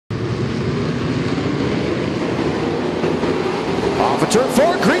turn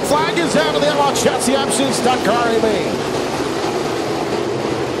 4. Green flag is down to the Outlaw chassis option. Stock car main.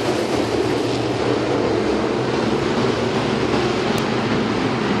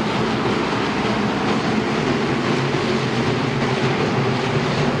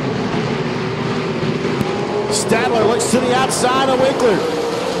 Stadler looks to the outside of Winkler.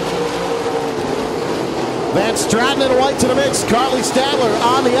 Van Straten and White to the mix. Carly Stadler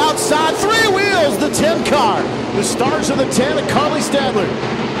on the outside. 3 wheels, the 10 car. The stars of the 10 and Carly Stadler.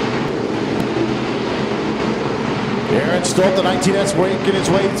 Aaron Stolt, the 19S, working his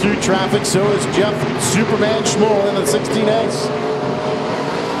way through traffic. So is Jeff Superman Schmull in the 16S.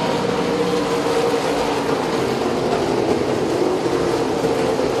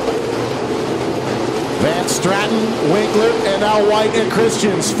 Van Straten, Winkler, and now White and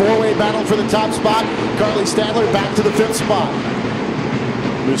Christians. 4-way battle for the top spot. Carly Stadler back to the 5th spot.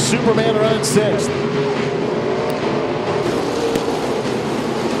 The Superman running 6th.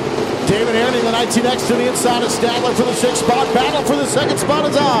 David Herning, the 19X, to the inside of Stadler for the 6th spot. Battle for the 2nd spot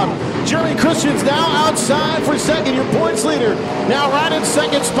is on. Jeremy Christians now outside for 2nd. Your points leader now right in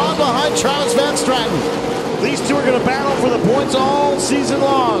 2nd spot behind Travis Van Straten. These two are going to battle for the points all season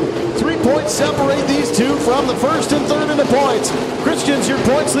long. 3 points separate these two from the 1st and 3rd in the points. Christians, your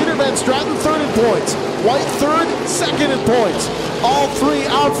points leader. Van Straten, 3rd in points. White, 3rd, 2nd in points. All 3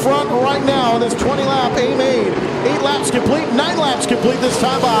 out front right now in this 20-lap A-main. 8 laps complete, 9 laps complete this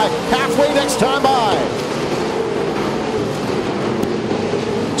time by. Halfway next time by.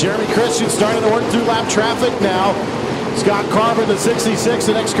 Jeremy Christian starting to work through lap traffic now. Scott Carver, the 66,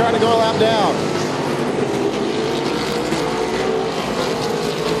 the next car to go a lap down.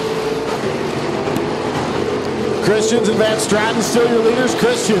 Christians and Van Straten still your leaders.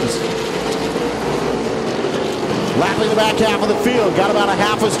 Christians lapping the back half of the field. Got about a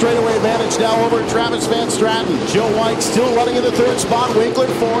half a straightaway advantage now over Travis Van Straten. Joe White still running in the 3rd spot. Winkler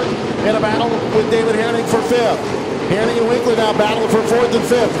 4th in a battle with David Herning for 5th. Herning and Winkler now battling for 4th and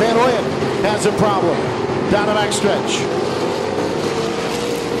 5th. Van Oyen has a problem down the back stretch.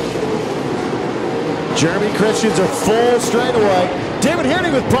 Jeremy Christians a full straightaway. David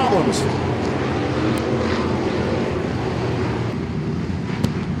Herning with problems.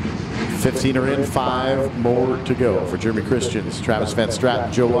 15 are in, 5 more to go for Jeremy Christians, Travis Van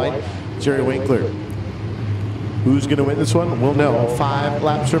Straten, Joe White, Jerry Winkler. Who's going to win this one? We'll know 5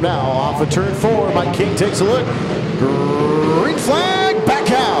 laps from now. Off of turn 4, Mike King takes a look. Green flag, back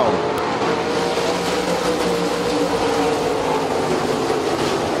out.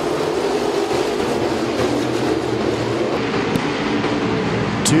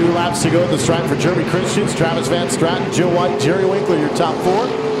 Two laps to go at the stripe for Jeremy Christians, Travis Van Straten, Joe White, Jerry Winkler, your top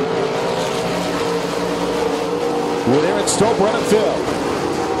 4. With Aaron Stope running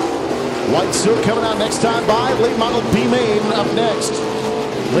 5th. White still coming out next time by. Late model B main up next.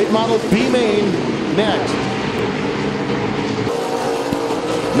 Late model B main next.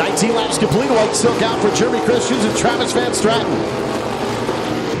 19 laps complete. White still out for Jeremy Christians and Travis Van Straten.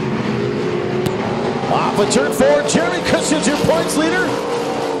 Off of turn 4, Jeremy Christians your points leader.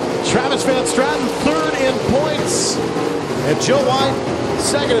 Travis Van Straten 3rd in points. And Joe White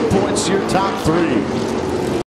 2nd in points, your top 3.